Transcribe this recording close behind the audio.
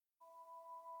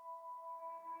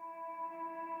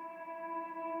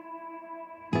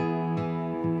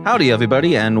Howdy,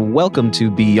 everybody, and welcome to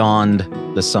Beyond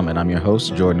the Summit. I'm your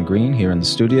host, Jordan Green, here in the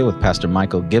studio with Pastor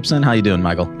Michael Gibson. How you doing,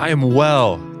 Michael? I am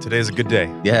well. Today's a good day.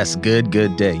 Yes, good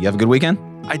day. You have a good weekend?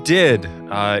 I did.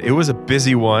 It was a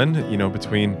busy one,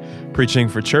 between preaching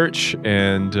for church,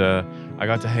 and I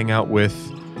got to hang out with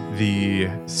the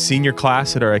senior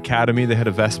class at our academy. They had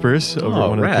a Vespers over at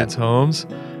one of the kids' homes,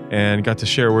 and got to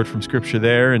share a word from Scripture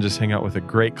there and just hang out with a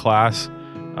great class.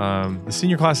 The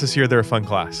senior class this year, they're a fun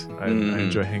class. I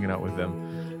enjoy hanging out with them.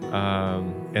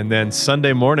 And then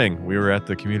Sunday morning, we were at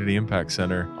the Community Impact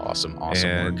Center. Awesome work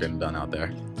getting done out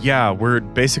there. Yeah, we're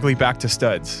basically back to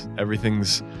studs.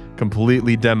 Everything's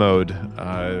completely demoed.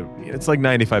 It's like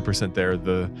 95% there,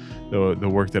 the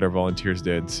work that our volunteers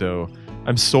did. So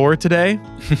I'm sore today,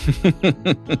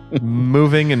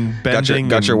 moving and bending.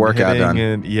 Got your workout done.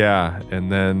 And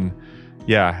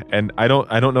I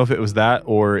don't know if it was that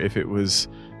or if it was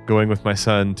going with my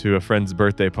son to a friend's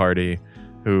birthday party,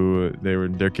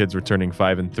 their kids were turning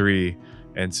 5 and 3,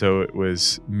 and so it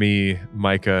was me,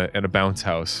 Micah, and a bounce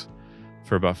house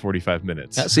for about 45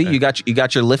 minutes. Yeah, see, you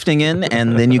got your lifting in,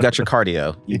 and then you got your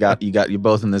cardio. You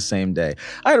both in the same day.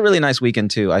 I had a really nice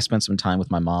weekend too. I spent some time with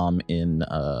my mom in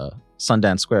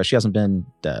Sundance Square. She hasn't been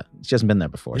there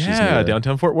before. Yeah,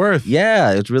 downtown Fort Worth.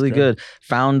 Yeah, it's really good.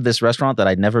 Found this restaurant that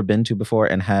I'd never been to before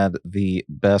and had the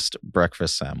best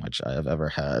breakfast sandwich I have ever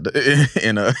had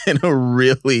in a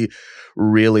really,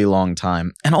 really long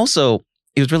time. And also,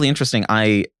 it was really interesting.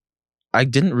 I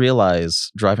didn't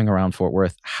realize driving around Fort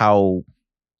Worth how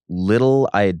little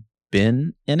I had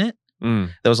been in it. There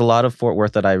was a lot of Fort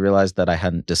Worth that I realized that I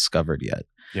hadn't discovered yet.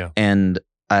 Yeah. And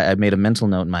I made a mental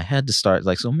note in my head to start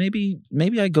so maybe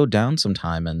I go down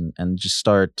sometime and just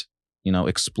start,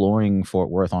 exploring Fort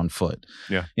Worth on foot.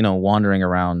 Yeah. Wandering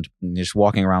around, just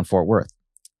walking around Fort Worth.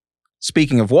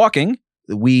 Speaking of walking,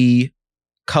 we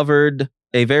covered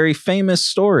a very famous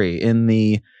story in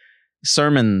the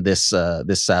sermon this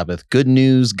Sabbath. Good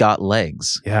news got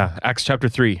legs. Yeah, Acts chapter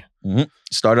 3. Mm-hmm.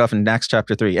 Started off in Acts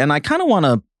chapter 3. And I kind of want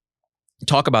to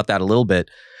talk about that a little bit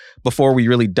before we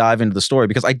really dive into the story,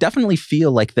 because I definitely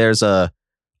feel like there's a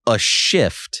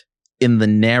shift in the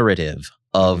narrative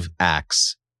of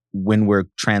Acts when we're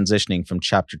transitioning from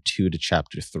chapter 2 to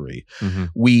chapter 3. Mm-hmm.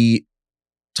 We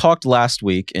talked last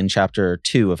week in chapter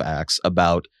 2 of Acts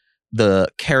about the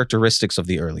characteristics of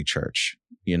the early church,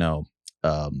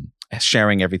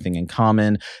 sharing everything in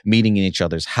common, meeting in each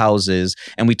other's houses.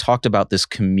 And we talked about this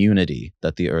community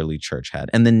that the early church had.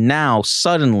 And then now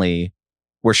suddenly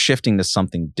we're shifting to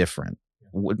something different.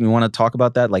 We want to talk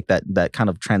about that, like that kind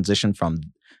of transition from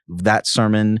that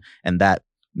sermon and that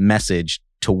message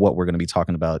to what we're going to be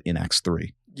talking about in Acts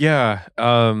 3. Yeah.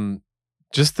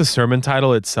 Just the sermon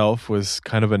title itself was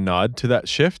kind of a nod to that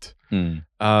shift. On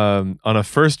a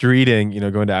first reading,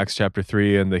 going to Acts chapter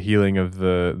 3 and the healing of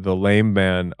the lame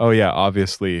man. Oh yeah,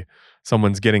 obviously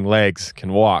someone's getting legs,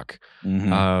 can walk.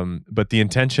 Mm-hmm. But the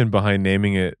intention behind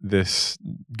naming it this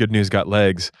Good News Got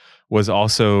Legs was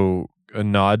also a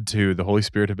nod to the Holy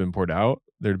Spirit had been poured out.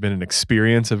 There had been an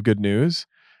experience of good news,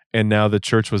 and now the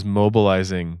church was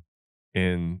mobilizing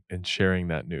in sharing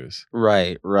that news.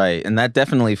 Right. And I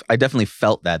definitely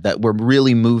felt that we're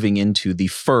really moving into the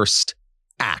first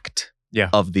act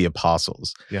of the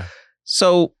apostles. Yeah.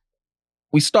 So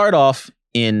we start off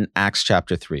in Acts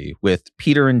chapter 3 with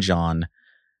Peter and John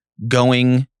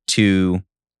going to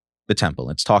the temple.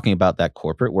 It's talking about that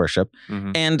corporate worship.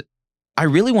 Mm-hmm. And I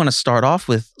really want to start off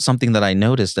with something that I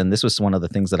noticed, and this was one of the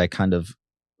things that I kind of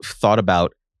thought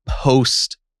about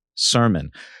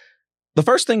post-sermon. The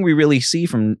first thing we really see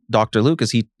from Dr. Luke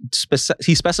is he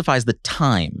specifies the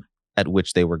time at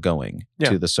which they were going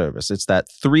to the service. It's that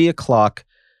 3 o'clock.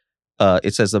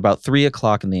 It says about 3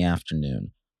 o'clock in the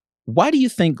afternoon. Why do you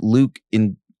think Luke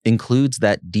includes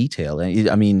that detail?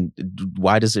 I mean,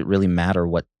 why does it really matter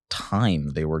what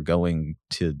time they were going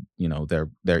to,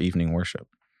 their evening worship?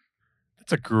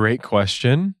 That's a great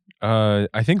question.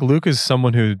 I think Luke is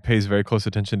someone who pays very close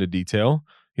attention to detail.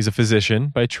 He's a physician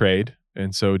by trade,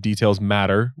 and so details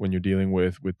matter when you're dealing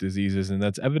with diseases, and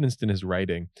that's evidenced in his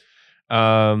writing.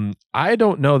 I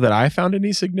don't know that I found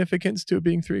any significance to it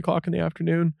being 3 o'clock in the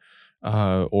afternoon,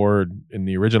 or in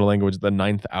the original language, the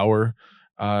 9th hour.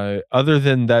 Other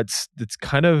than that's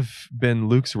kind of been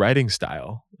Luke's writing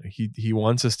style. He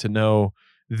wants us to know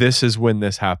this is when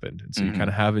this happened, and so you kind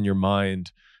of have in your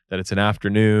mind that it's an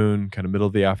afternoon, kind of middle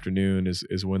of the afternoon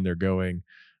is when they're going.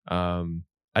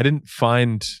 I didn't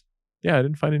find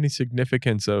any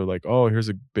significance of like, oh, here's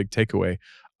a big takeaway,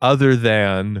 other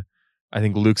than I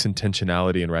think Luke's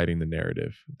intentionality in writing the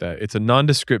narrative, that it's a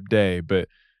nondescript day, but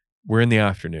we're in the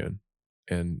afternoon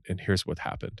and here's what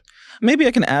happened. Maybe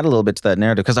I can add a little bit to that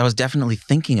narrative, because I was definitely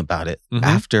thinking about it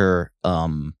after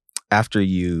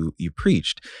you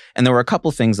preached, and there were a couple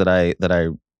things that I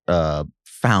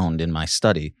found in my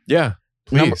study. Yeah,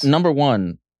 please. Number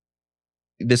one,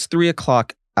 this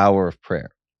 3:00 hour of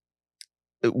prayer.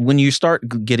 When you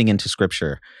start getting into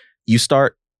scripture, you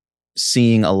start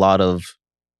seeing a lot of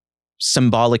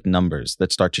symbolic numbers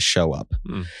that start to show up.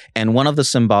 And one of the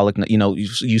symbolic,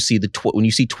 you see when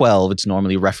you see 12, it's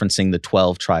normally referencing the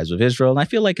 12 tribes of Israel. And I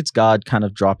feel like it's God kind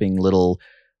of dropping little,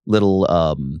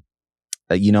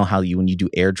 you know how when you do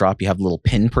airdrop, you have little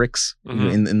pinpricks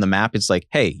in the map. It's like,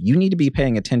 hey, you need to be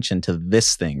paying attention to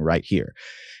this thing right here.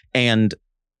 And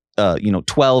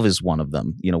 12 is one of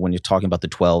them. When you're talking about the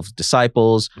 12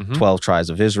 disciples, 12 tribes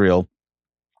of Israel.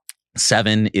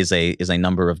 7 is a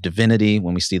number of divinity.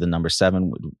 When we see the number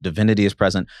 7, divinity is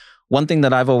present. One thing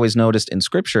that I've always noticed in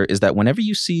scripture is that whenever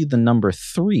you see the number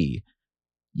 3,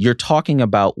 you're talking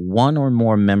about one or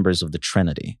more members of the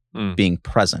Trinity being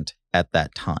present at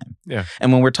that time. Yeah.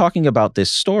 And when we're talking about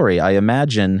this story, I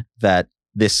imagine that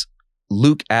this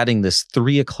Luke adding this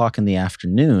 3:00 in the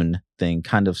afternoon thing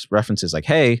kind of references like,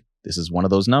 hey, this is one of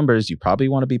those numbers. You probably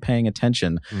want to be paying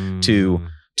attention to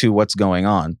what's going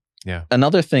on. Yeah.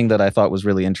 Another thing that I thought was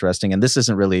really interesting, and this is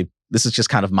just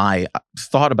kind of my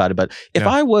thought about it, but if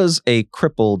I was a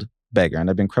crippled beggar,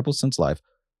 and I've been crippled since life,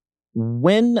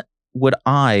 when would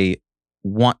I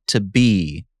want to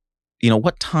be,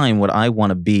 what time would I want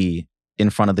to be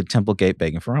in front of the temple gate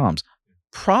begging for alms?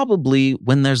 Probably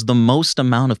when there's the most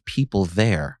amount of people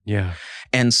there. Yeah.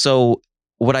 And so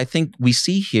what I think we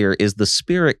see here is the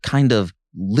Spirit kind of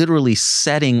literally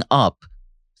setting up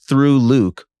through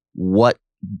Luke what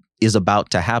is about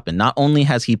to happen. Not only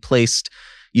has he placed,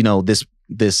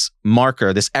 this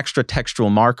marker, this extra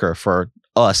textual marker for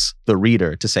us, the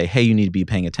reader, to say, hey, you need to be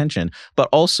paying attention, but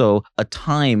also a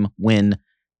time when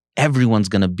everyone's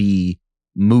going to be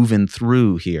moving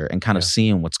through here and kind of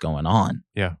seeing what's going on.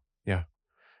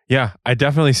 Yeah, I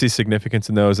definitely see significance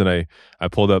in those, and I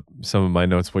pulled up some of my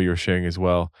notes while you were sharing as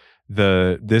well.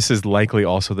 This is likely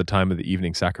also the time of the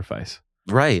evening sacrifice.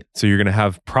 Right. So you're going to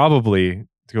have probably,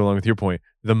 to go along with your point,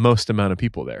 the most amount of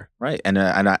people there. Right. And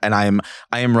I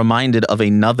am reminded of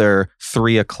another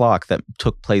 3:00 that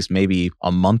took place maybe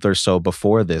a month or so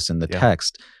before this in the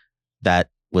text that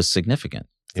was significant.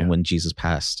 When Jesus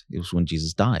passed, it was when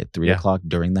Jesus died, 3:00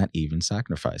 during that evening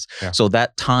sacrifice. Yeah. So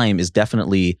that time is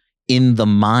definitely in the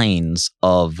minds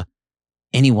of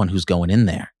anyone who's going in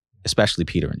there, especially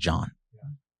Peter and John.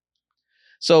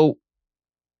 So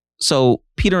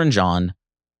Peter and John,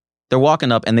 they're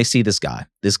walking up and they see this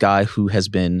guy who has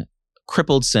been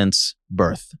crippled since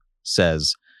birth,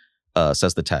 says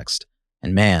the text.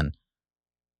 And man,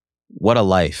 what a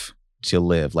life to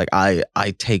live. Like I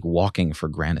take walking for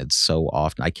granted so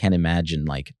often. I can't imagine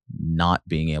like not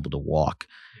being able to walk.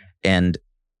 And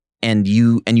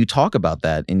you talk about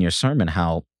that in your sermon,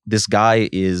 how this guy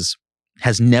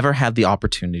has never had the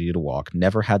opportunity to walk,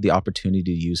 never had the opportunity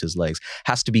to use his legs,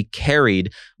 has to be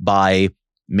carried by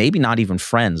maybe not even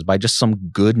friends, by just some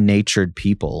good-natured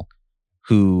people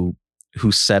who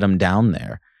set him down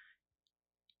there.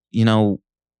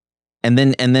 And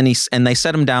they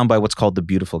set him down by what's called the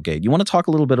Beautiful Gate. You want to talk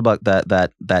a little bit about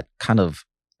that kind of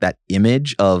that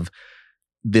image of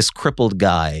this crippled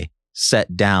guy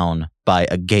set down by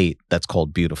a gate that's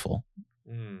called Beautiful?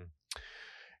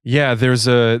 Yeah, there's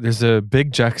a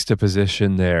big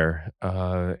juxtaposition there,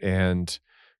 and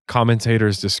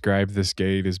commentators describe this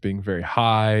gate as being very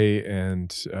high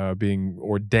and being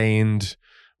ordained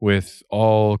with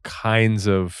all kinds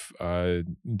of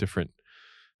different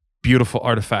beautiful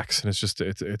artifacts, and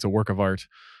it's a work of art.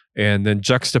 And then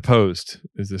juxtaposed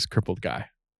is this crippled guy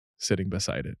sitting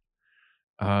beside it.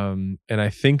 And I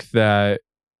think that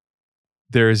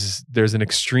there's an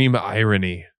extreme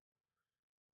irony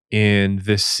in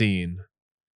this scene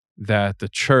that the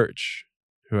church,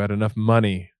 who had enough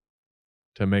money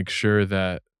to make sure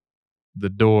that the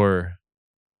door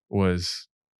was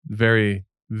very,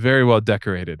 very well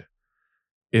decorated,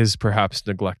 is perhaps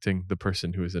neglecting the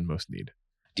person who is in most need.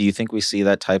 Do you think we see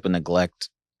that type of neglect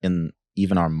in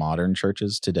even our modern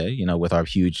churches today, with our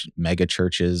huge mega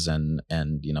churches and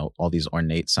all these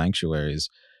ornate sanctuaries?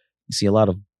 You see a lot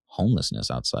of homelessness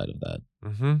outside of that.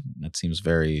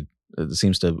 It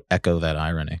seems to echo that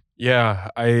irony. Yeah,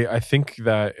 I think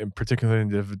that particularly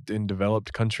in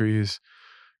developed countries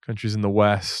in the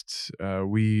West,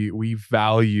 we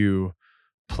value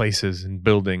places and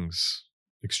buildings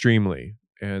extremely,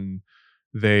 and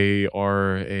they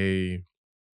are a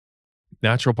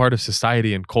natural part of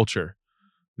society and culture.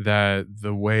 That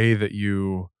the way that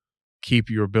you keep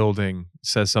your building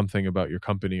says something about your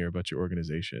company or about your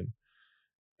organization.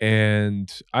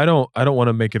 And I don't want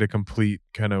to make it a complete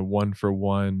kind of one for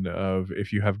one of,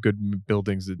 if you have good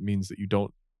buildings, it means that you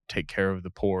don't take care of the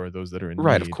poor or those that are in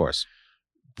Right, of need. course.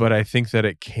 But I think that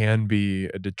it can be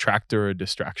a detractor or a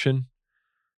distraction.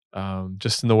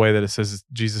 Just in the way that it says,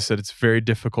 Jesus said it's very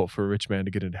difficult for a rich man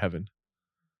to get into heaven.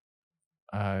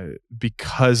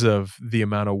 Because of the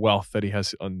amount of wealth that he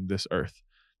has on this earth,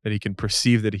 that he can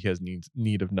perceive that he has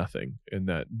need of nothing, and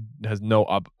that has no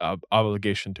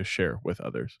obligation to share with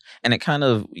others. And it kind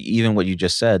of, even what you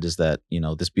just said is that,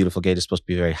 this beautiful gate is supposed to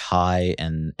be very high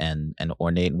and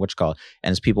ornate and what you call it.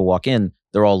 And as people walk in,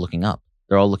 they're all looking up.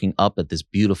 They're all looking up at this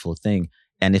beautiful thing.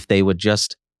 And if they would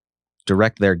just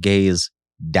direct their gaze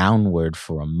downward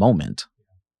for a moment,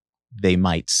 they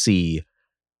might see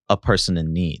a person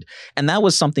in need. And that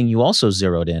was something you also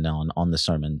zeroed in on the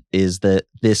sermon, is that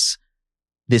this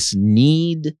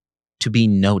need to be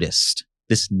noticed,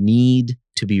 this need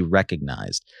to be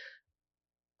recognized.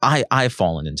 I've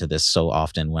fallen into this so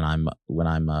often when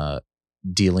I'm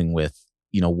dealing with,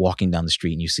 walking down the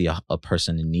street and you see a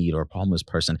person in need or a homeless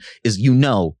person, is,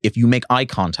 if you make eye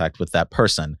contact with that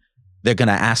person, they're going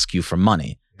to ask you for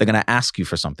money. They're going to ask you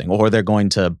for something, or they're going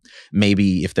to,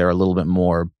 maybe if they're a little bit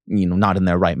more, not in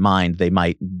their right mind, they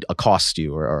might accost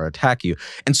you or attack you.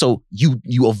 And so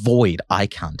you avoid eye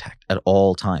contact at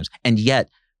all times. And yet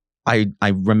I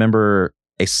remember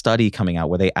a study coming out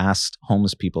where they asked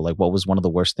homeless people, like, what was one of the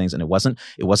worst things? And it wasn't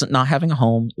not having a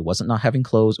home. It wasn't not having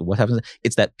clothes.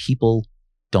 It's that people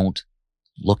don't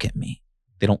look at me.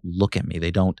 They don't look at me.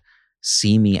 They don't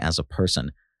see me as a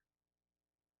person.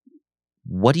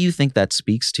 What do you think that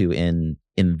speaks to in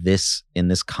this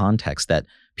context, that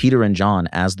Peter and John,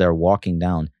 as they're walking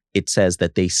down, it says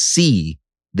that they see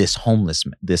this homeless,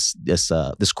 this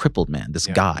crippled man, this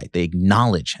guy. They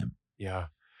acknowledge him. Yeah,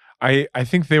 I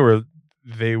think they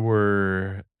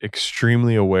were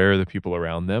extremely aware of the people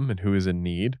around them and who is in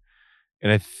need,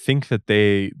 and I think that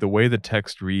the way the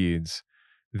text reads,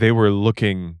 they were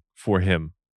looking for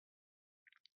him.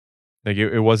 Like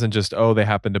it wasn't just, they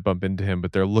happened to bump into him,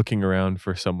 but they're looking around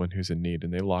for someone who's in need,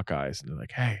 and they lock eyes and they're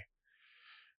like, hey.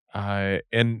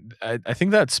 And I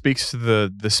think that speaks to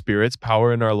the Spirit's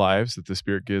power in our lives, that the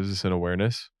Spirit gives us an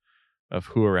awareness of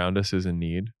who around us is in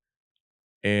need.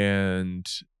 And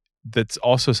that's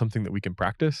also something that we can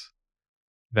practice,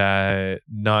 that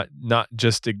not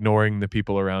just ignoring the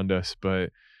people around us, but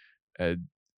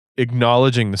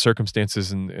acknowledging the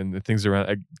circumstances and the things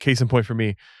around. Case in point for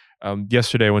me,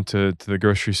 yesterday I went to the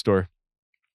grocery store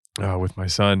with my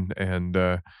son and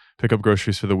pick up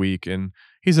groceries for the week, and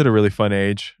he's at a really fun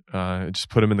age. Just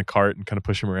put him in the cart and kind of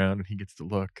push him around, and he gets to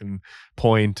look and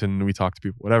point, and we talk to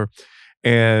people, whatever.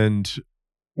 And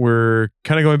we're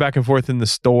kind of going back and forth in the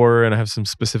store, and I have some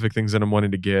specific things that I'm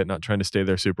wanting to get, not trying to stay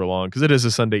there super long because it is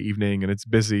a Sunday evening and it's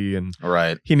busy, and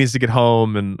right, he needs to get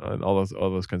home and all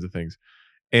those kinds of things.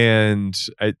 And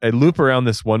I loop around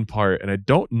this one part, and I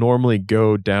don't normally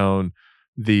go down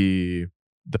the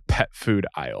pet food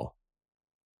aisle.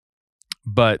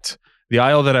 But the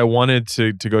aisle that I wanted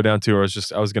to go down to,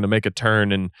 I was going to make a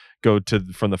turn and go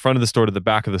from the front of the store to the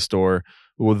back of the store.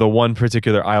 Well, the one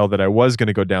particular aisle that I was going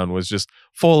to go down was just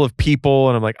full of people.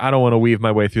 And I'm like, I don't want to weave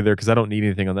my way through there because I don't need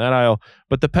anything on that aisle.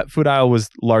 But the pet food aisle was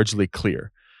largely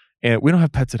clear. And we don't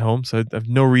have pets at home, so I have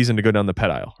no reason to go down the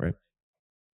pet aisle, right?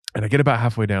 And I get about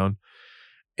halfway down,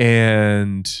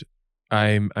 and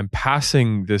I'm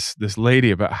passing this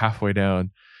lady about halfway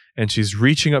down, and she's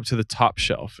reaching up to the top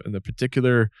shelf, and the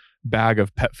particular bag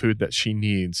of pet food that she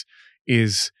needs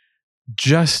is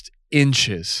just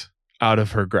inches out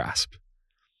of her grasp.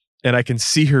 And I can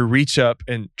see her reach up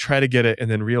and try to get it,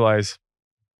 and then realize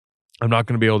I'm not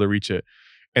going to be able to reach it.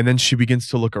 And then she begins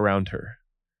to look around her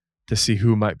to see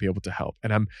who might be able to help.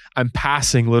 And I'm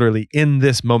passing literally in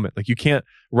this moment. Like, you can't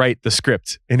write the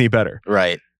script any better.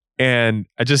 Right. And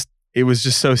it was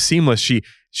just so seamless.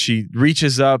 She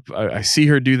reaches up. I see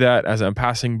her do that as I'm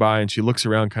passing by, and she looks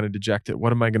around kind of dejected.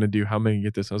 What am I going to do? How am I going to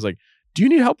get this? I was like, do you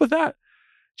need help with that?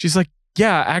 She's like,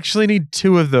 yeah, I actually need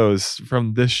 2 of those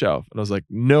from this shelf. And I was like,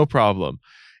 no problem.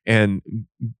 And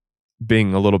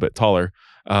being a little bit taller,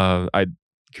 I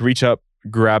reach up,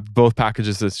 grabbed both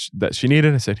packages that she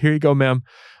needed. I said, here you go, ma'am.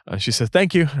 She said,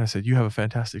 thank you. And I said, you have a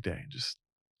fantastic day. Just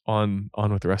on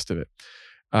with the rest of it.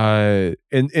 And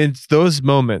it's those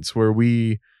moments where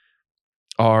we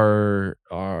are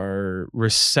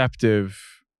receptive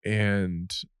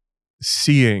and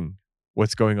seeing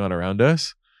what's going on around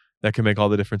us that can make all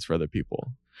the difference for other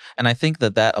people. And I think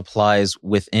that applies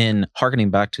within, hearkening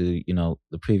back to,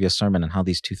 the previous sermon and how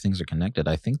these two things are connected.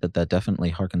 I think that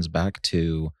definitely harkens back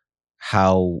to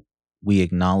how we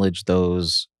acknowledge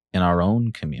those in our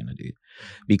own community.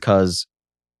 Because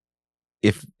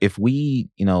if we,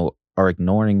 are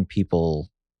ignoring people,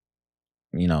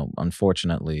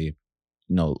 unfortunately,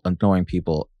 ignoring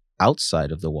people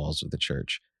outside of the walls of the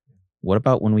church, what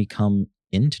about when we come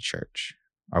into church?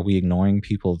 Are we ignoring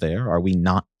people there? Are we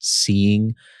not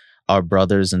seeing our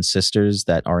brothers and sisters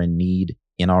that are in need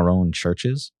in our own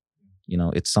churches?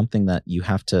 It's something that you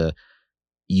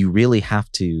really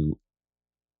have to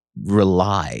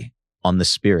rely on the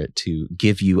Spirit to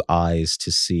give you eyes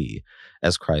to see,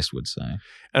 as Christ would say.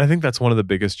 And I think that's one of the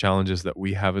biggest challenges that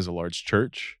we have as a large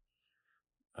church.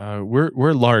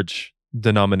 We're large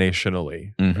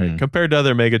denominationally, right? Compared to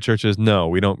other mega churches. No,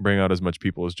 we don't bring out as much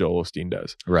people as Joel Osteen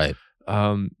does. Right.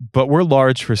 But we're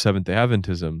large for Seventh-day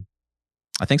Adventism.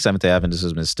 I think Seventh-day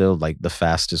Adventism is still like the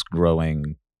fastest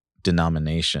growing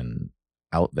denomination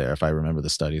out there, if I remember the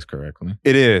studies correctly.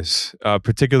 It is,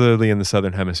 particularly in the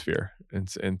Southern Hemisphere and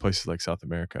in places like South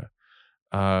America.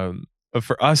 But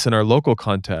for us in our local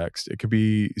context, it could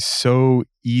be so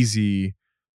easy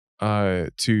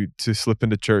to slip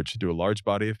into church, to a large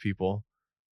body of people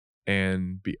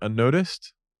and be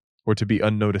unnoticed, or to be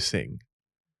unnoticing.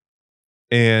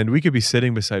 And we could be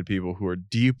sitting beside people who are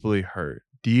deeply hurt,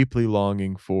 deeply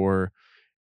longing for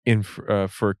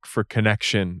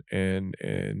connection and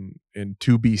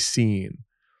to be seen.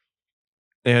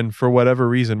 And for whatever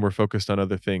reason, we're focused on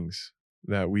other things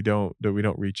that we don't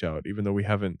reach out, even though we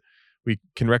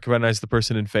can recognize the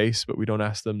person in face, but we don't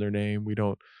ask them their name. We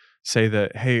don't say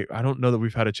that, hey, I don't know that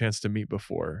we've had a chance to meet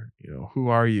before. Who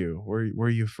are you? Where are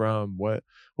you from? What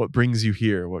brings you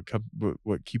here? What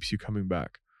keeps you coming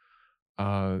back?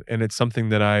 And it's something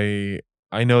that I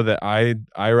know that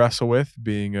I wrestle with,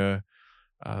 being a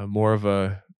more of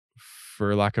a,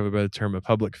 for lack of a better term, a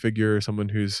public figure, someone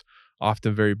who's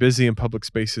often very busy in public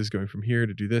spaces, going from here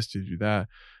to do this, to do that.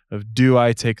 Do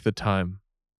I take the time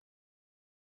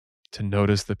to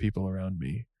notice the people around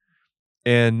me?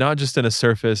 And not just in a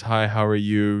surface, hi, how are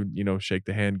you? Shake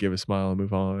the hand, give a smile, and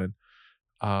move on.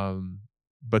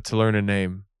 But to learn a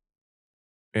name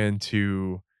and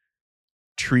to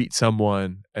treat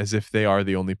someone as if they are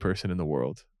the only person in the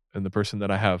world and the person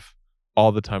that I have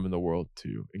all the time in the world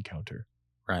to encounter.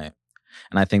 Right.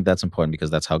 And I think that's important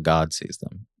because that's how God sees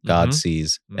them. God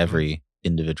sees every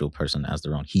individual person as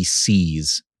their own. He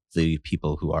sees the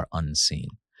people who are unseen.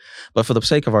 But for the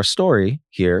sake of our story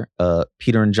here,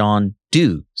 Peter and John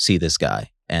do see this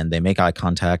guy, and they make eye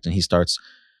contact, and he starts,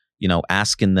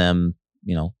 asking them,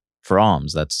 for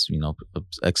alms. That's,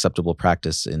 acceptable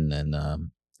practice in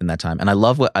that time. And I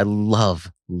love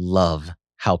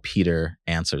how Peter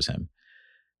answers him.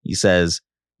 He says,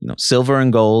 silver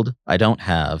and gold I don't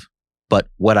have, but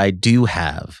what I do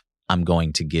have, I'm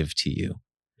going to give to you.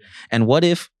 And what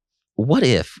if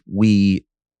we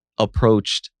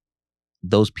approached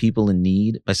those people in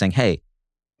need by saying, hey,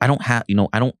 I don't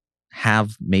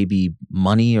have maybe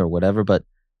money or whatever, but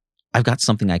I've got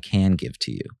something I can give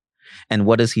to you. And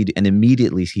what does he do? And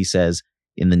immediately he says,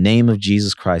 in the name of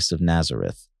Jesus Christ of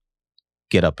Nazareth,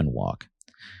 get up and walk.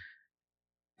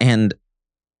 And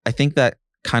I think that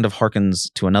kind of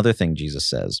harkens to another thing Jesus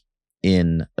says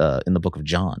in the book of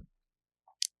John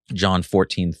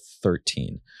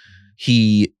 14:13.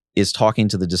 He is talking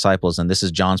to the disciples, and this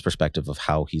is John's perspective of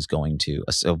how he's going to,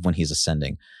 of when he's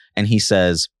ascending. And he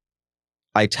says,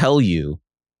 I tell you,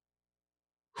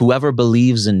 whoever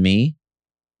believes in me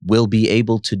will be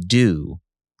able to do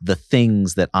the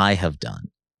things that I have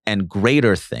done, and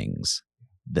greater things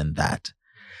than that.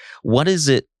 What is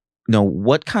it,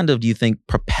 what kind of, do you think,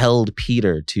 propelled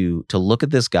Peter to look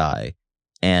at this guy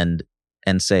and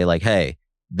say, like, hey,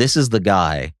 this is the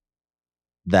guy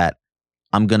that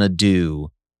I'm going to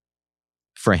do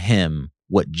for him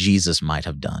what Jesus might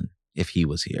have done if he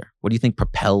was here? What do you think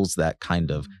propels that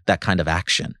kind of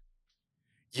action?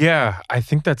 Yeah, I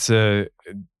think that's a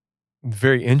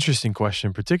very interesting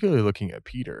question, particularly looking at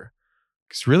Peter.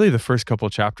 Because really the first couple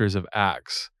of chapters of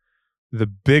Acts, the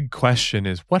big question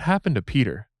is, what happened to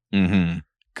Peter?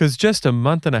 Because just a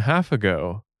month and a half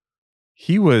ago,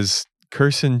 he was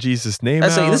cursing Jesus' name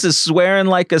out. This is swearing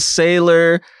like a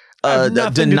sailor,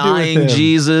 denying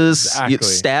Jesus,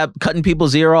 Exactly. cutting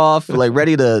people's ear off, like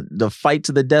ready to fight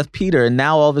to the death, Peter. And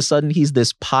now all of a sudden he's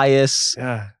this pious.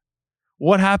 Yeah.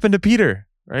 What happened to Peter?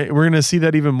 Right. We're going to see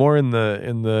that even more in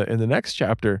the next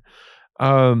chapter.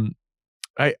 I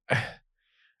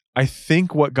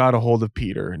think what got a hold of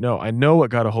Peter. No, I know what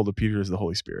got a hold of Peter is the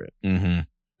Holy Spirit.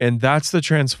 And that's the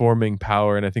transforming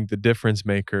power. And I think the difference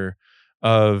maker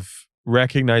of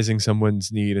recognizing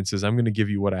someone's need and says, I'm going to give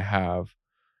you what I have.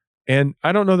 And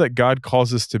I don't know that God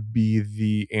calls us to be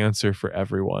the answer for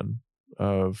everyone.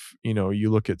 of,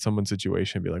 you look at someone's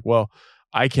situation and be like, well,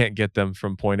 I can't get them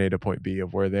from point A to point B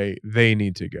of where they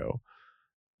need to go.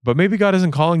 But maybe God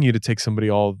isn't calling you to take somebody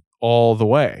all the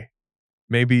way.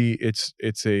 Maybe it's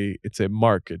a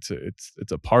mark. It's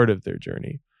a part of their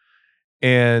journey.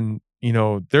 And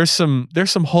there's some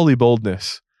holy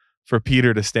boldness for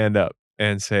Peter to stand up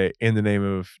and say, in the name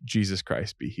of Jesus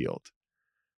Christ, be healed.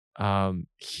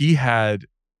 He had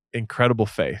incredible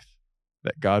faith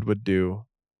that God would do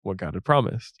what God had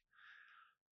promised.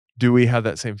 Do we have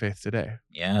that same faith today?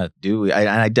 Yeah, do we?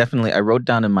 I wrote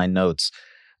down in my notes.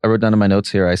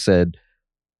 Here, I said,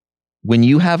 when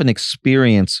you have an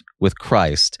experience with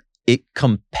Christ, it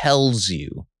compels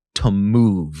you to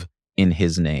move in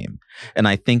his name. And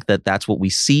I think that that's what we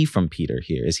see from Peter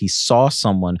here, is he saw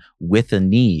someone with a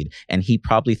need, and he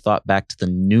probably thought back to the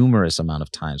numerous amount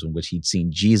of times in which he'd seen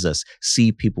Jesus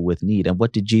see people with need. And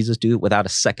what did Jesus do? Without a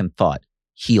second thought,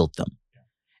 healed them.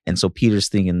 And so Peter's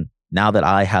thinking, now that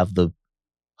I have the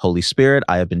Holy Spirit,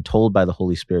 I have been told by the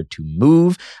Holy Spirit to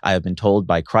move. I have been told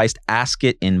by Christ, ask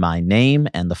it in my name,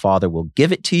 and the Father will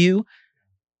give it to you.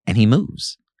 And he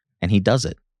moves, and he does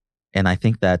it. And I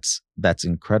think that's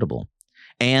incredible.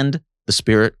 And the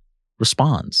Spirit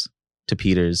responds to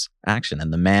Peter's action.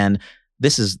 And the man,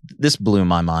 this blew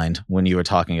my mind when you were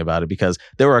talking about it, because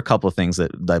there were a couple of things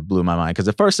that blew my mind. Because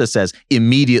at first it says,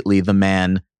 immediately the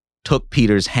man took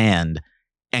Peter's hand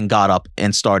and got up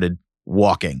and started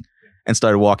walking. And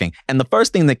the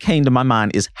first thing that came to my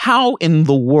mind is, how in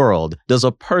the world does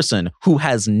a person who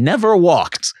has never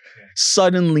walked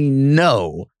suddenly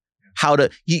know how to?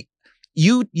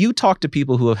 You talk to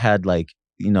people who have had who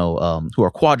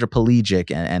are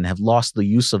quadriplegic and have lost the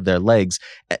use of their legs.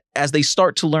 As they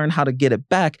start to learn how to get it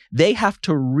back, they have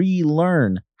to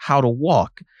relearn how to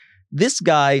walk. This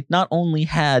guy not only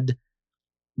had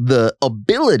the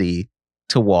ability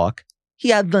to walk, he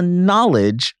had the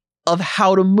knowledge of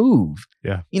how to move.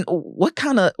 Yeah. What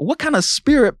kind of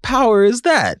spirit power is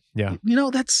that? Yeah.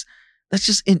 That's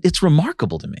just, it's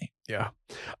remarkable to me. Yeah.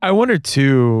 I wonder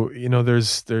too,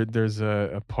 there's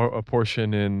a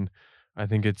portion in, I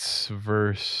think it's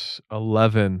verse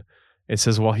 11. It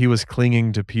says, while he was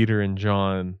clinging to Peter and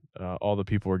John, all the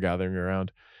people were gathering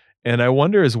around. And I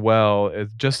wonder as well,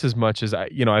 just as much as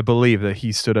I believe that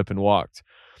he stood up and walked,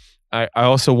 I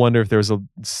also wonder if there was a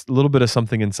little bit of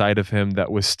something inside of him that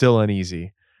was still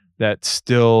uneasy, that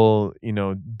still,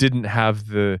 didn't have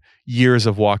the years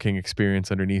of walking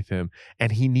experience underneath him.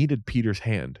 And he needed Peter's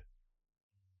hand.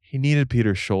 He needed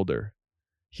Peter's shoulder.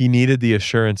 He needed the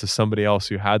assurance of somebody else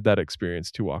who had that experience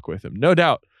to walk with him. No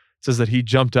doubt. It says that he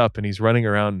jumped up and he's running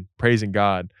around praising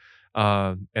God.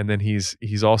 And then he's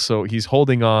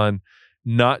holding on,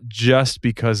 not just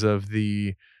because of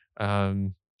the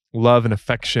love and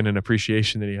affection and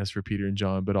appreciation that he has for Peter and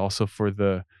John, but also for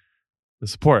the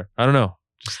support. I don't know.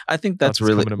 I think that's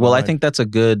really well. I think that's a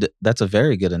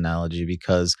very good analogy,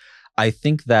 because I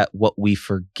think that what we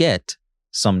forget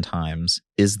sometimes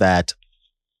is that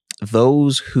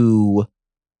those who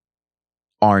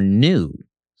are new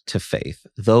to faith,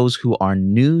 those who are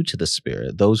new to the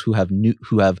Spirit, those who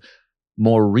have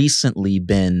more recently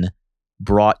been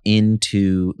brought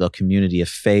into the community of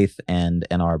faith and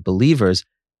are believers,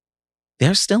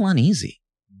 they're still uneasy.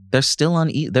 They're still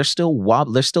they're still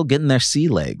wobbly. They're still getting their sea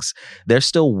legs. They're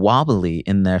still wobbly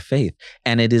in their faith.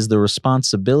 And it is the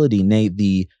responsibility,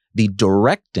 the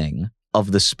directing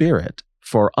of the Spirit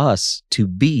for us to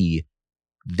be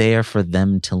there for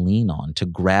them to lean on, to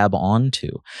grab onto.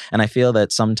 And I feel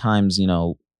that sometimes,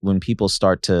 when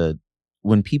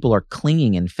people are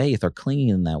clinging in faith or clinging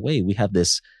in that way, we have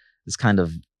this kind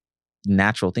of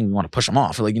natural thing. We want to push them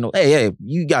off. Like, hey,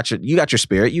 you got your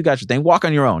spirit, you got your thing, walk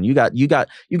on your own. You got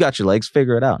your legs,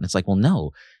 figure it out. And it's like, well, no.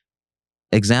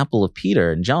 Example of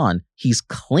Peter and John, he's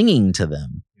clinging to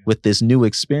them with this new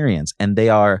experience, and they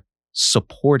are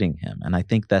supporting him. And I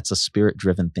think that's a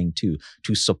Spirit-driven thing too,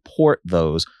 to support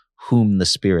those whom the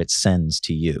Spirit sends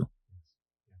to you.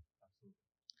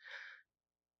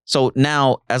 So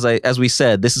now, as we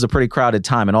said, this is a pretty crowded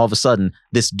time, and all of a sudden,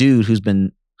 this dude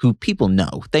who people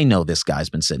know, they know this guy's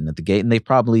been sitting at the gate, and they've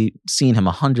probably seen him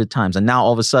 100 times. And now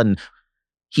all of a sudden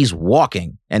he's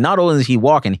walking. And not only is he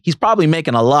walking, he's probably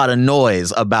making a lot of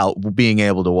noise about being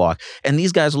able to walk. And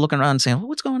these guys are looking around and saying, well,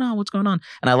 what's going on? What's going on?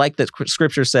 And I like that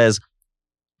scripture says,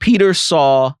 Peter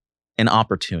saw an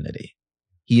opportunity.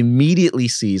 He immediately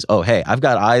sees, oh, hey, I've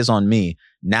got eyes on me.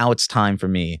 Now it's time for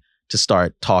me to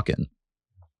start talking.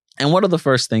 And what are the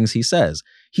first things he says?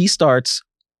 He starts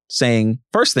saying,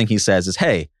 first thing he says is,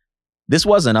 hey, this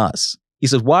wasn't us. He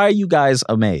says, why are you guys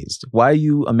amazed? Why are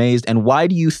you amazed? And why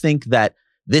do you think that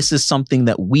this is something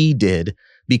that we did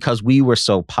because we were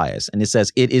so pious. And it says,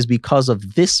 it is because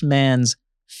of this man's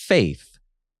faith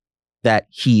that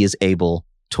he is able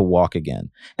to walk again.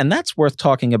 And that's worth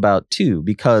talking about too,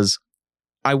 because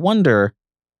I wonder,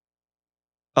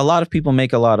 a lot of people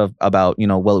make a lot of about,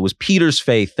 well, it was Peter's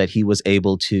faith that he was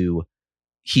able to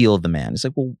heal the man. It's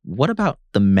like, well, what about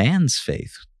the man's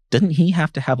faith? Didn't he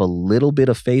have to have a little bit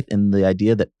of faith in the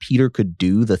idea that Peter could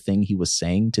do the thing he was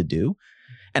saying to do?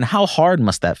 And how hard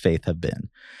must that faith have been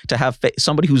to have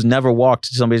somebody who's never walked?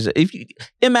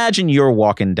 Imagine you're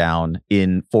walking down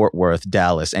in Fort Worth,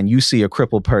 Dallas, and you see a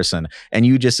crippled person and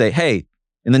you just say, hey,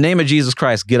 in the name of Jesus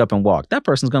Christ, get up and walk. That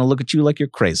person's going to look at you like you're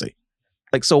crazy.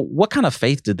 Like, so what kind of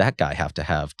faith did that guy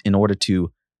have in order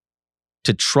to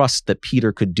trust that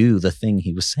Peter could do the thing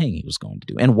he was saying he was going to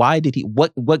do? And why did he,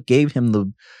 what gave him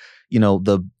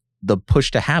the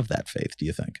push to have that faith, do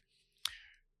you think?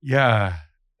 Yeah.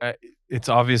 It's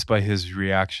obvious by his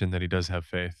reaction that he does have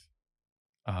faith.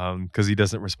 Because he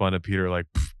doesn't respond to Peter like,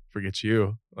 forget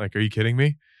you. Like, are you kidding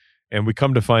me? And we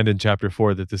come to find in chapter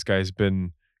 4 that this guy's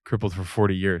been crippled for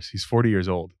 40 years. He's 40 years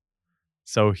old.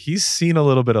 So he's seen a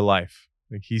little bit of life.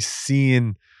 Like, he's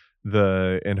seen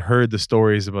and heard the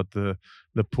stories about the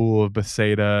pool of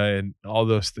Bethsaida and all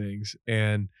those things.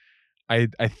 And I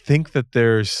think that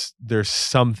there's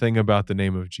something about the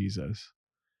name of Jesus.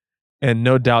 And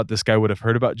no doubt this guy would have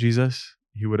heard about Jesus.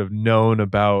 He would have known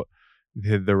about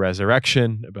the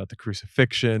resurrection, about the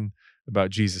crucifixion, about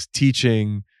Jesus'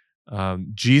 teaching.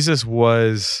 Jesus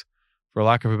was, for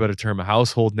lack of a better term, a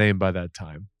household name by that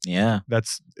time. Yeah.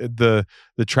 That's the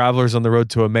travelers on the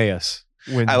road to Emmaus.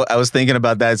 I was thinking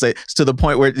about that. It's to the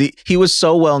point where he was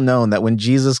so well known that when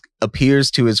Jesus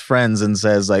appears to his friends and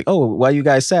says like, oh, why are you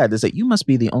guys sad? They say, you must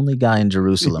be the only guy in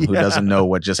Jerusalem who doesn't know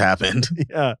what just happened.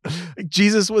 Yeah.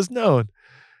 Jesus was known.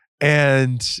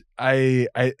 And I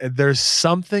there's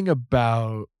something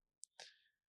about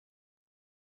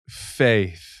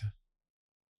faith.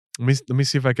 Let me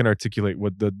see if I can articulate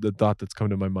what the thought that's come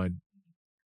to my mind.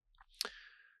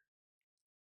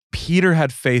 Peter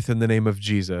had faith in the name of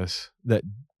Jesus, that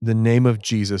the name of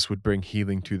Jesus would bring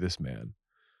healing to this man.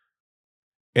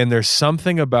 And there's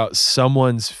something about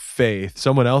someone's faith,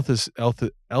 someone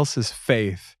else's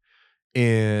faith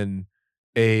in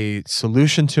a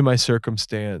solution to my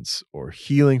circumstance or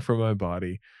healing for my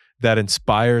body that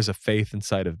inspires a faith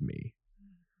inside of me.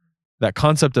 That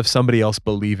concept of somebody else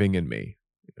believing in me.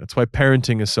 That's why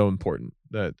parenting is so important,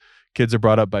 that kids are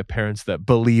brought up by parents that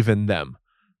believe in them,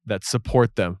 that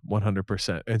support them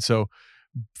 100%. And so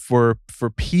for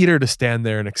Peter to stand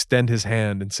there and extend his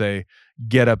hand and say,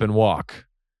 get up and walk.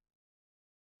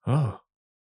 Oh,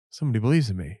 somebody believes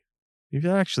in me. If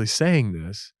you're actually saying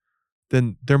this,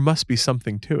 then there must be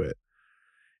something to it.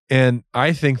 And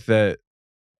I think that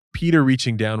Peter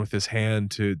reaching down with his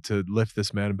hand to lift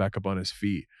this man back up on his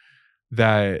feet,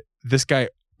 that this guy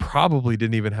probably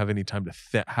didn't even have any time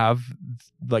to have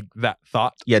like that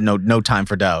thought. Yeah, no time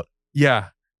for doubt. Yeah,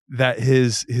 that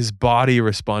his body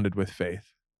responded with faith.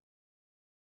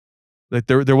 Like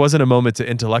there wasn't a moment to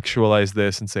intellectualize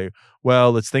this and say,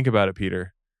 well, let's think about it,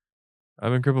 Peter.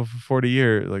 I've been crippled for 40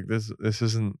 years. Like this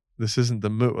isn't the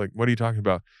move. Like, what are you talking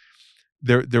about?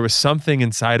 There was something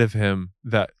inside of him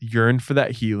that yearned for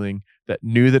that healing, that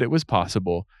knew that it was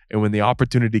possible. And when the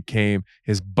opportunity came,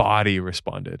 his body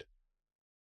responded.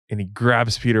 And he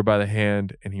grabs Peter by the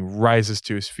hand and he rises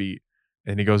to his feet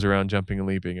and he goes around jumping and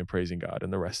leaping and praising God.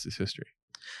 And the rest is history.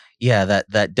 Yeah,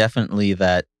 that definitely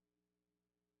that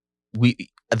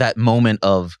moment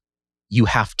of you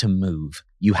have to move.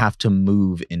 You have to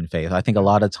move in faith. I think a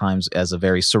lot of times as a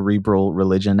very cerebral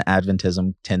religion,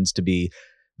 Adventism tends to be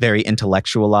very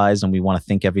intellectualized and we want to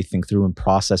think everything through and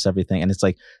process everything. And it's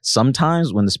like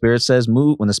sometimes when the Spirit says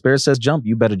move, when the Spirit says jump,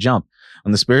 you better jump.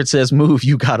 When the Spirit says move,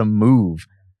 you got to move.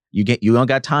 You don't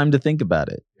got time to think about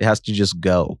it. It has to just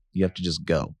go. You have to just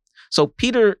go. So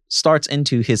Peter starts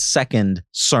into his second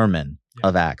sermon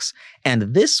of Acts.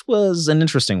 And this was an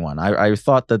interesting one. I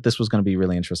thought that this was going to be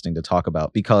really interesting to talk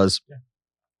about because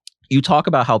you talk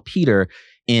about how Peter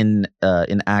in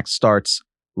Acts starts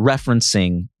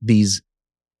referencing these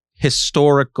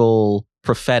historical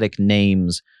prophetic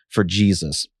names for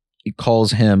Jesus. He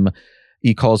calls him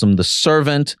the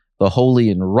servant, the holy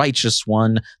and righteous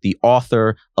one, the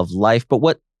author of life. But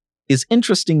what is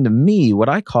interesting to me, what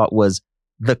I caught was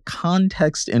the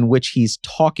context in which he's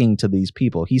talking to these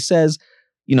people. He says,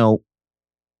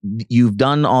 you've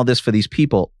done all this for these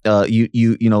people.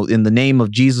 In the name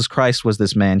of Jesus Christ was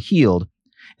this man healed.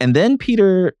 And then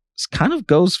Peter kind of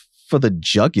goes for the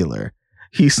jugular.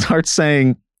 He starts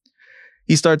saying,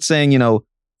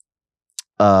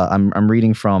 I'm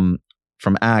reading from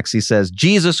Acts. He says,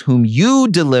 Jesus, whom you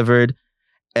delivered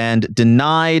and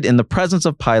denied in the presence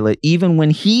of Pilate, even when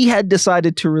he had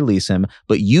decided to release him.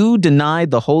 But you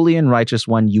denied the holy and righteous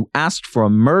one. You asked for a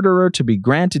murderer to be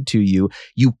granted to you.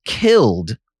 You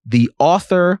killed the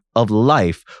author of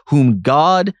life, whom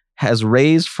God has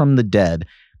raised from the dead,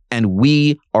 and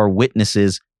we are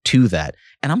witnesses to that.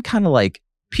 And I'm kind of like,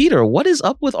 Peter, what is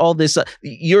up with all this?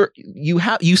 You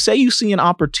say you see an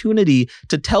opportunity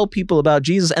to tell people about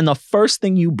Jesus, and the first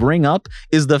thing you bring up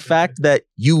is the fact that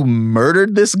you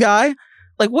murdered this guy.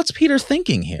 Like, what's Peter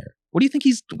thinking here? What do you think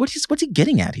what's he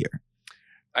getting at here?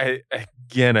 I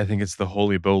think it's the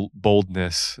holy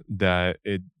boldness that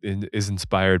it is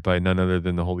inspired by none other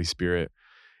than the Holy Spirit.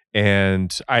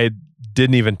 And I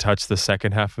didn't even touch the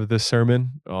second half of this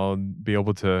sermon. I'll be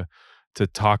able to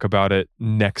talk about it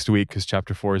next week because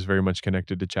chapter 4 is very much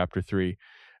connected to chapter 3.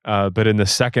 But in the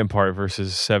second part,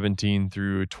 verses 17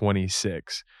 through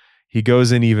 26, he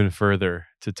goes in even further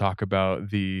to talk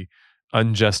about the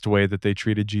unjust way that they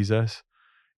treated Jesus.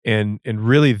 And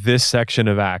really this section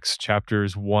of Acts,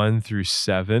 chapters 1 through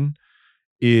 7,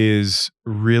 is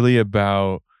really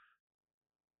about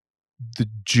the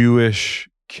Jewish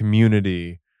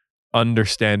community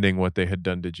understanding what they had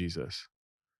done to Jesus.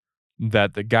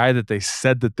 That the guy that they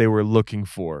said that they were looking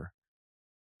for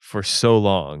so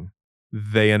long,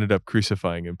 they ended up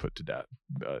crucifying and put to death,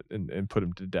 and put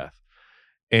him to death.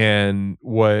 And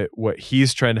what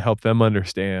he's trying to help them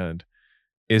understand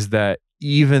is that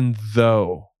even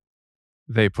though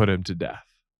they put him to death,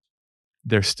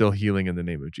 they're still healing in the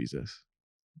name of Jesus.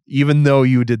 Even though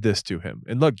you did this to him.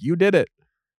 And look, you did it.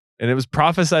 And it was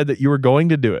prophesied that you were going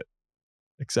to do it,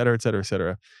 et cetera, et cetera, et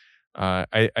cetera.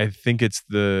 I think it's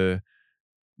an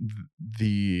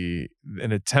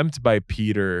attempt by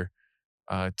Peter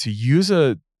to use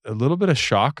a little bit of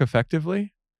shock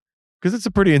effectively, because it's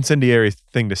a pretty incendiary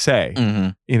thing to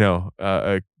say,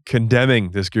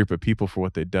 condemning this group of people for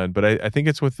what they've done. But I think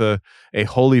it's with a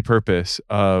holy purpose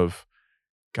of,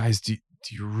 guys, do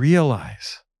you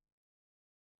realize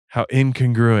how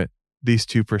incongruent these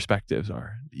two perspectives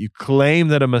are? You claim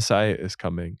that a Messiah is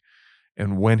coming,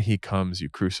 and when he comes, you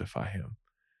crucify him.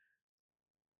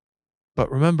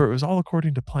 But remember, it was all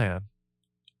according to plan.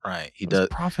 Right. It was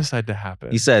prophesied to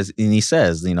happen. He says,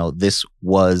 this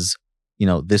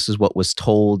is what was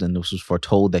told, and this was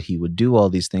foretold that he would do all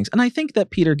these things. And I think that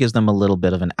Peter gives them a little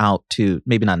bit of an out too,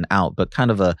 maybe not an out, but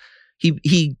kind of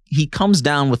he comes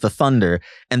down with the thunder.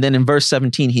 And then in verse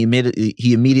 17, he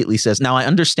immediately says, now I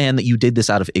understand that you did this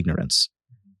out of ignorance.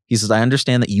 He says, I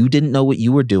understand that you didn't know what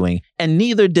you were doing, and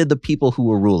neither did the people who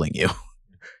were ruling you.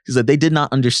 He said they did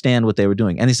not understand what they were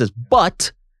doing. And he says,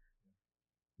 but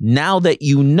now that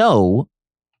you know,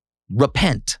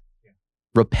 repent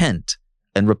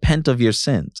and repent of your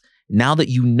sins. Now that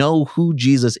you know who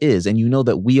Jesus is and you know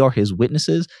that we are his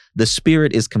witnesses, the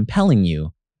Spirit is compelling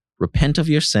you, repent of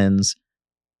your sins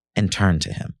and turn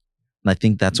to him. And I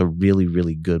think that's a really,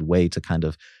 really good way to kind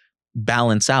of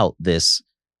balance out this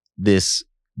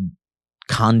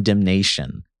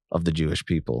condemnation of the Jewish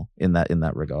people in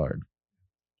that regard.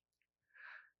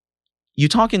 You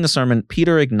talk in the sermon,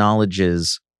 Peter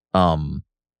acknowledges that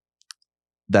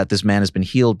this man has been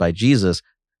healed by Jesus,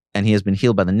 and he has been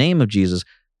healed by the name of Jesus,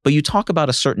 but you talk about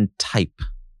a certain type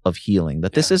of healing,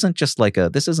 that this isn't like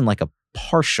a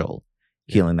partial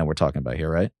healing that we're talking about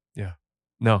here, right? Yeah.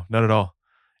 No, not at all.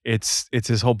 It's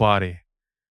his whole body.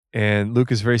 And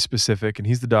Luke is very specific, and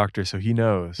he's the doctor, so he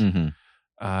knows. Mm-hmm.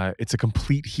 It's a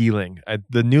complete healing.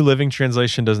 The New Living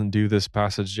Translation doesn't do this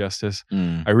passage justice.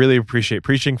 I really appreciate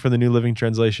preaching for the New Living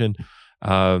Translation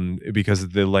because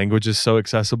the language is so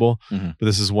accessible. Mm-hmm. But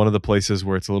this is one of the places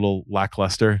where it's a little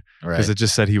lackluster because it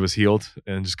just said he was healed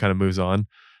and just kind of moves on.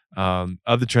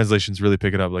 Other translations really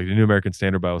pick it up. Like the New American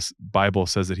Standard Bible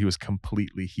says that he was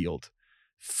completely healed,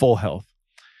 full health.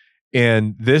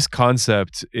 And this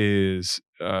concept is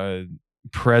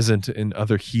present in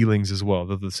other healings as well,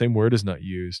 though the same word is not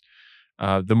used.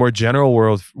 The more general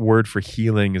word for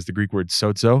healing is the Greek word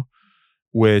sozo,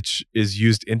 which is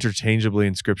used interchangeably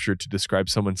in Scripture to describe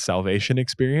someone's salvation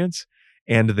experience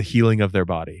and the healing of their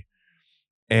body.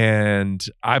 And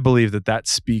I believe that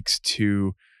speaks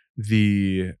to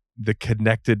the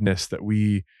connectedness that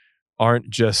we aren't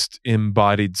just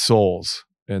embodied souls,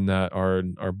 and that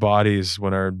our bodies,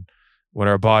 when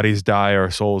our bodies die,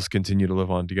 our souls continue to live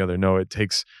on together. No, it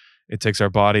takes our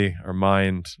body, our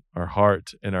mind, our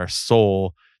heart, and our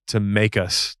soul to make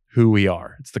us who we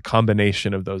are. It's the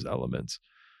combination of those elements.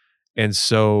 And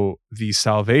so the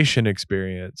salvation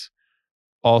experience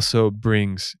also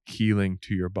brings healing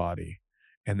to your body,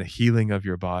 and the healing of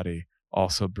your body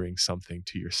also brings something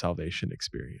to your salvation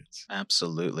experience.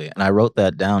 Absolutely. And I wrote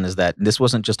that down, is that this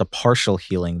wasn't just a partial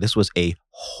healing, this was a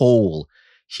whole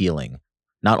healing,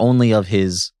 not only of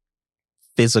his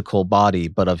physical body,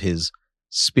 but of his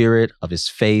spirit, of his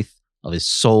faith, of his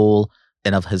soul,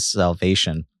 and of his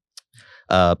salvation.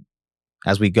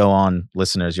 As we go on,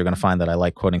 listeners, you're going to find that I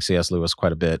like quoting C.S. Lewis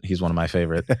quite a bit. He's one of my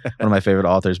favorite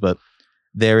authors. But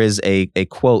there is a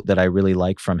quote that I really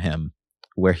like from him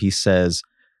where he says,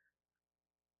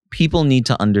 people need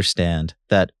to understand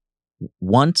that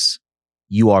once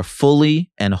you are fully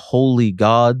and wholly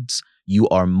God's, you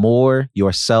are more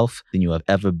yourself than you have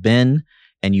ever been.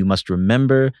 And you must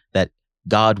remember that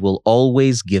God will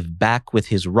always give back with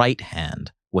his right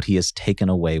hand what he has taken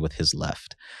away with his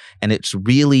left. And it's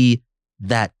really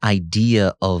that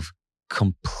idea of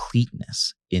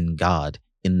completeness in God,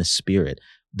 in the Spirit.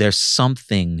 There's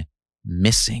something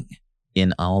missing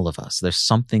in all of us. There's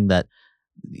something that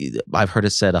I've heard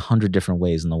it said 100 different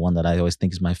ways, and the one that I always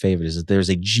think is my favorite is that there's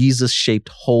a Jesus-shaped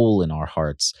hole in our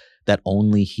hearts that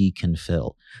only he can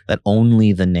fill, that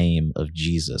only the name of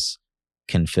Jesus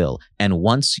can fill. And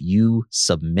once you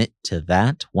submit to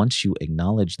that, once you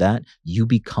acknowledge that, you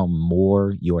become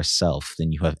more yourself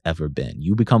than you have ever been.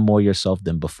 You become more yourself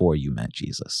than before you met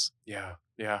Jesus. Yeah.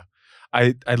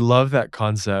 I love that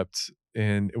concept.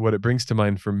 And what it brings to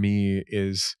mind for me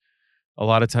is a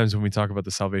lot of times when we talk about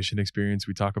the salvation experience,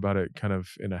 we talk about it kind of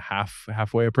in a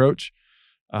halfway approach.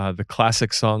 The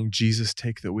classic song, Jesus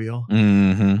Take the Wheel,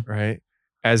 right?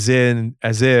 As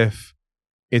if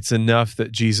it's enough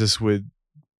that Jesus would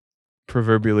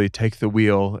proverbially take the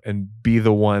wheel and be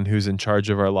the one who's in charge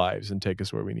of our lives and take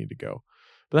us where we need to go.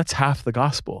 But that's half the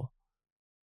gospel.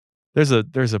 There's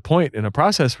a point in a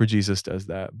process where Jesus does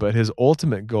that, but his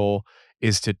ultimate goal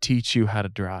is to teach you how to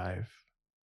drive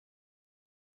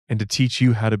and to teach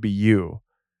you how to be you.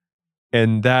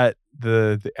 And that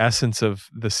the essence of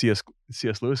the C.S.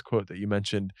 Lewis quote that you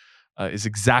mentioned is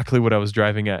exactly what I was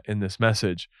driving at in this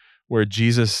message, where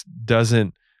Jesus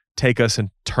doesn't take us and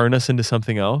turn us into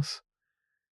something else.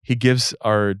 He gives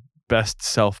our best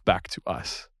self back to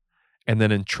us and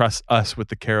then entrusts us with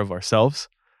the care of ourselves.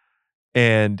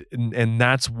 And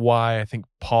that's why I think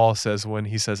Paul says, when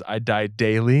he says, I die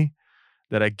daily,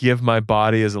 that I give my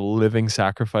body as a living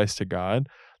sacrifice to God,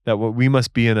 that what we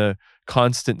must be in a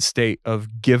constant state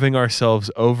of giving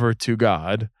ourselves over to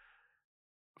God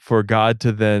for God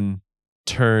to then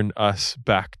turn us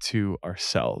back to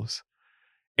ourselves.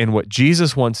 And what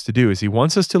Jesus wants to do is he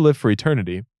wants us to live for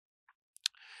eternity.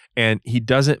 And he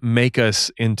doesn't make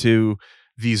us into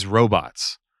these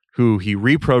robots who he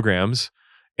reprograms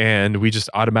and we just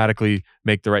automatically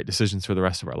make the right decisions for the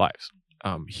rest of our lives.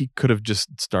 He could have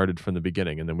just started from the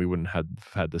beginning and then we wouldn't have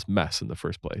had this mess in the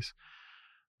first place.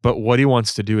 But what he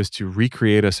wants to do is to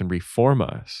recreate us and reform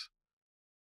us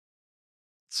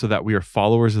so that we are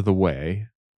followers of the way,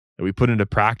 that we put into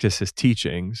practice his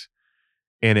teachings,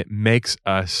 and it makes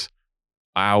us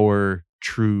our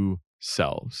true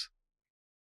selves.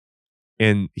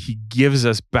 And he gives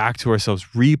us back to ourselves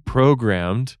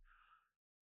reprogrammed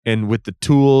and with the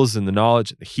tools and the knowledge,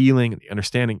 and the healing and the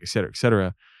understanding, et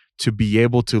cetera, to be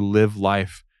able to live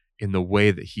life in the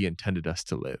way that he intended us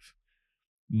to live.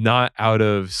 Not out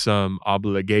of some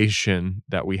obligation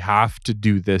that we have to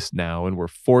do this now and we're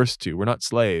forced to. We're not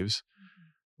slaves.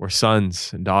 We're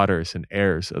sons and daughters and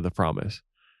heirs of the promise.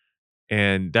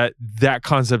 And that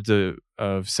concept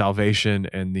of salvation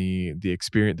and the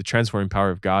experience, the transforming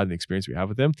power of God and the experience we have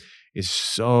with him is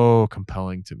so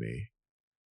compelling to me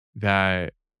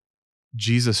that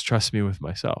Jesus trusts me with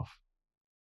myself.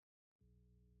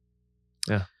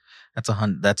 Yeah. That's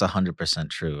 100%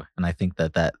 true. And I think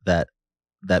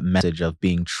that message of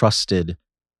being trusted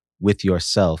with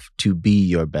yourself to be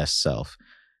your best self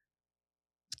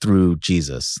through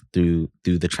Jesus, through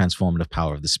the transformative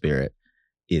power of the Spirit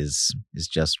is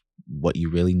just what you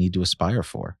really need to aspire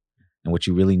for. And what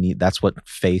you really need, that's what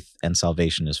faith and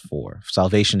salvation is for.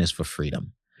 Salvation is for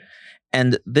freedom.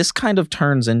 And this kind of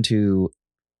turns into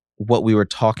what we were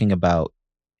talking about,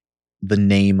 the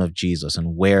name of Jesus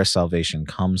and where salvation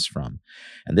comes from.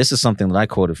 And this is something that I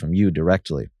quoted from you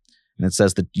directly. And it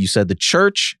says that you said the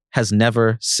church has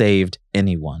never saved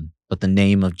anyone, but the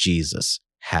name of Jesus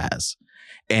has.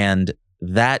 And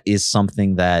that is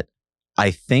something that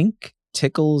I think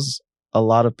tickles a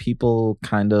lot of people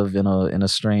kind of in a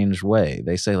strange way.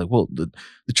 They say like, well, the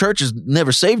church has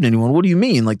never saved anyone. What do you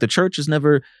mean? Like the church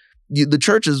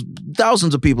has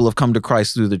thousands of people have come to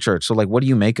Christ through the church. So like, what do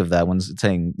you make of that when it's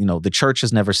saying, the church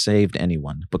has never saved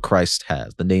anyone, but Christ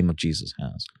has, the name of Jesus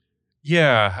has?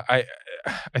 Yeah,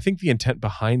 I think the intent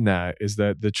behind that is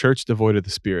that the church devoid of the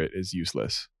Spirit is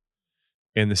useless.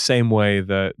 in the same way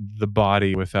that the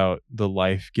body without the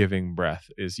life-giving breath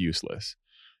is useless.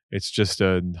 It's just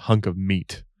a hunk of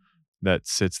meat that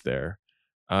sits there.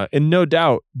 And no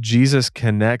doubt, Jesus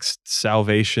connects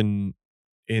salvation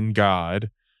in God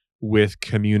with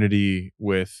community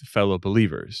with fellow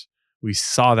believers. We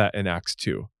saw that in Acts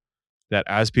 2, that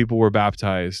as people were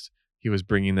baptized, he was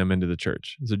bringing them into the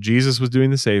church. So Jesus was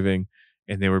doing the saving,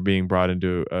 and they were being brought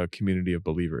into a community of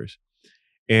believers.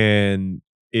 And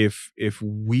if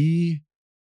we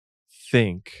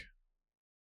think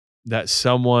that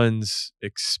someone's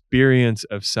experience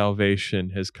of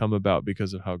salvation has come about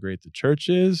because of how great the church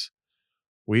is,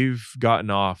 we've gotten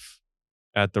off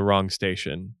at the wrong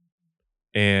station,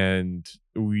 and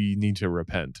we need to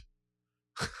repent.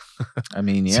 I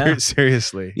mean, yeah.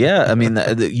 Seriously. Yeah, I mean,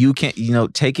 you can't,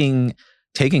 taking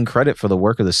credit for the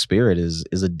work of the Spirit is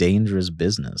a dangerous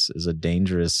business, is a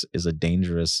dangerous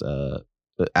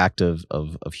act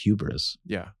of hubris.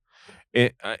 Yeah.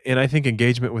 And I think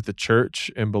engagement with the church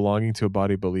and belonging to a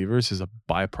body of believers is a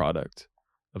byproduct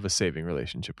of a saving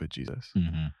relationship with Jesus.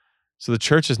 Mm-hmm. So the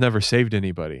church has never saved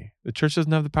anybody. The church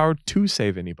doesn't have the power to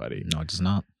save anybody. No, it does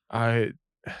not.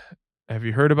 Have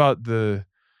you heard about the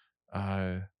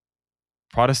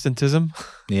Protestantism?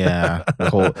 Yeah,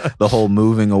 the whole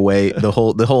moving away. The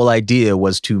whole idea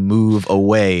was to move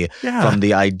away from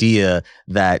the idea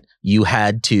that you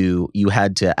had to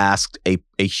ask a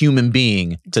human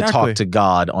being to talk to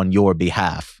God on your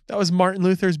behalf. That was Martin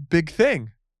Luther's big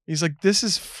thing. He's like, this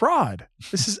is fraud.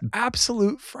 This is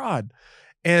absolute fraud.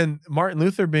 And Martin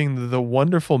Luther, being the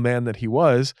wonderful man that he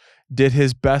was, did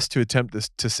his best to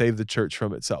attempt to save the church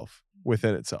from itself,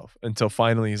 within itself, until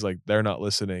finally he's like, they're not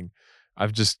listening.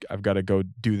 I've got to go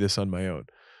do this on my own.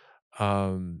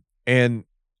 And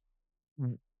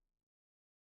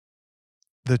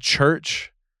the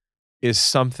church is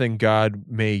something God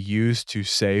may use to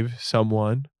save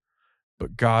someone,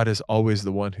 but God is always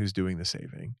the one who's doing the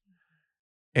saving.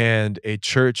 And a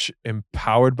church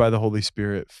empowered by the Holy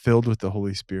Spirit, filled with the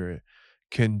Holy Spirit,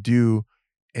 can do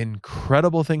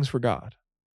incredible things for God.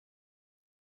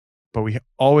 But we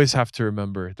always have to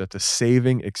remember that the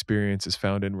saving experience is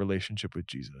found in relationship with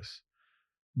Jesus,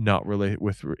 not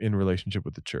in relationship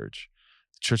with the church.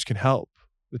 The church can help.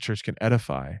 The church can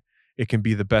edify. It can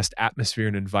be the best atmosphere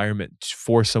and environment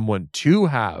for someone to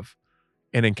have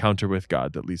an encounter with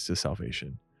God that leads to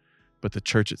salvation. But the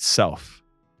church itself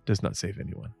does not save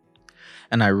anyone.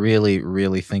 And I really,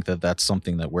 really think that that's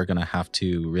something that we're going to have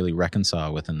to really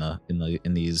reconcile with in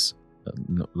these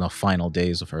the final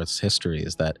days of Earth's history,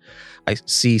 is that I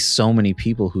see so many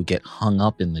people who get hung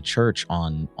up in the church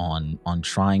on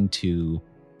trying to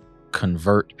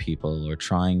convert people, or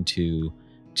trying to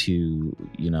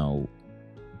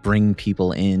bring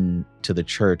people in to the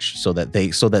church so that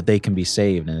they can be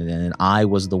saved, and I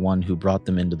was the one who brought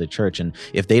them into the church, and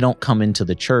if they don't come into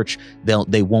the church,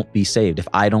 they won't be saved. If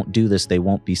I don't do this, they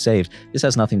won't be saved. This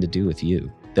has nothing to do with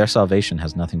you. Their salvation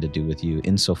has nothing to do with you,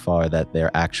 insofar that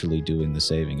they're actually doing the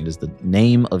saving. It is the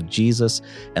name of Jesus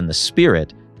and the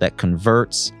Spirit that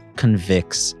converts,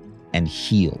 convicts, and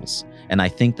heals. And I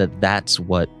think that that's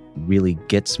what really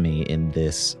gets me in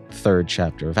this third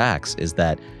chapter of Acts, is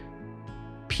that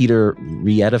Peter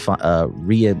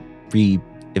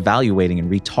re-evaluating and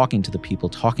re-talking to the people,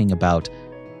 talking about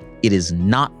it is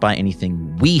not by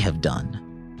anything we have done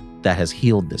that has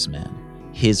healed this man.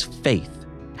 His faith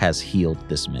has healed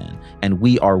this man, and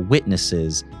we are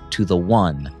witnesses to the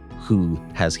one who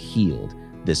has healed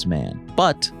this man.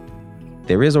 But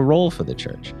there is a role for the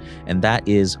church, and that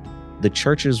is the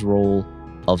church's role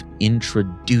of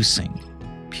introducing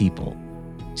people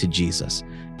to Jesus.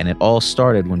 And it all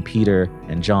started when Peter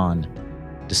and John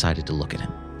decided to look at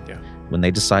him. Yeah. When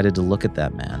they decided to look at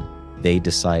that man, they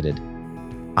decided,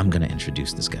 I'm going to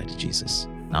introduce this guy to Jesus.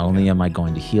 Not only am I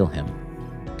going to heal him,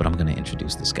 but I'm going to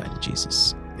introduce this guy to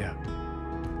Jesus. Yeah.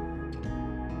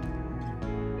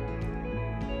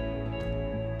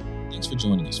 Thanks for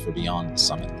joining us for Beyond the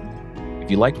Summit. If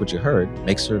you liked what you heard,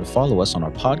 make sure to follow us on our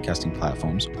podcasting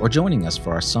platforms or joining us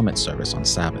for our Summit service on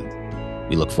Sabbath.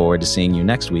 We look forward to seeing you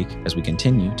next week as we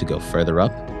continue to go further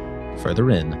up, further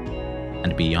in,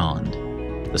 and beyond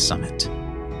the summit.